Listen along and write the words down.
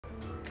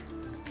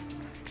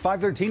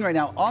5:13 right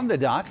now on the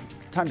dot.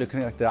 Time to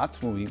connect the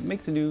dots when we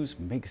make the news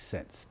make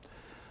sense.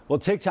 Well,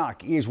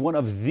 TikTok is one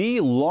of the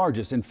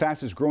largest and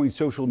fastest growing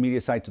social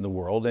media sites in the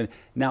world. And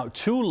now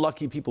 2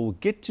 lucky people will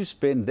get to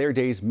spend their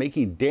days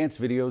making dance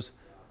videos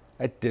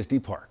at Disney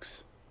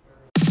parks.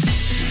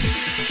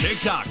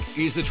 TikTok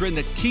is the trend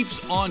that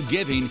keeps on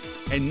giving,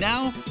 and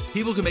now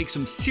people can make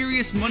some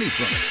serious money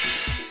from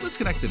it. Let's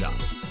connect the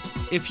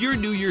dots. If your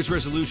New Year's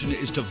resolution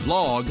is to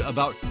vlog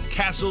about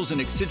castles and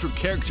eccentric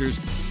characters,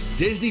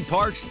 Disney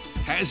Parks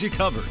has you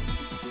covered.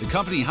 The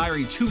company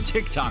hiring 2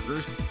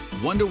 TikTokers,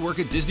 one to work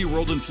at Disney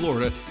World in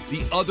Florida,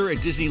 the other at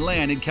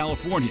Disneyland in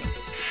California.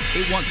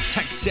 It wants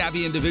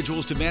tech-savvy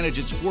individuals to manage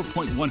its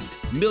 4.1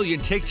 million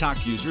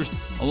TikTok users,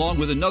 along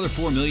with another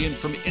 4 million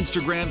from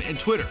Instagram and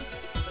Twitter.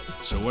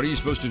 So what are you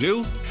supposed to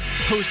do?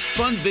 Post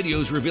fun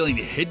videos revealing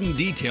hidden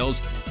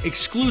details,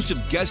 exclusive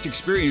guest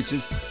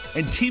experiences,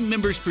 and team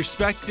members'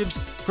 perspectives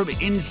from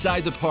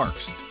inside the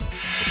parks.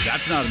 If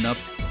that's not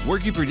enough,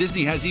 working for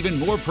Disney has even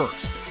more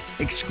perks.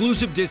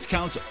 Exclusive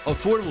discounts,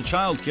 affordable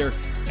childcare,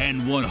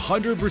 and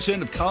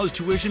 100% of college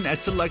tuition at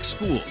select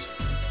schools.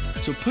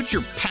 So put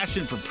your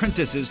passion for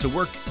princesses to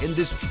work in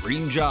this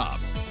dream job.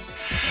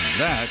 And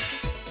that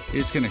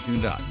is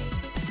Connecting the Dots.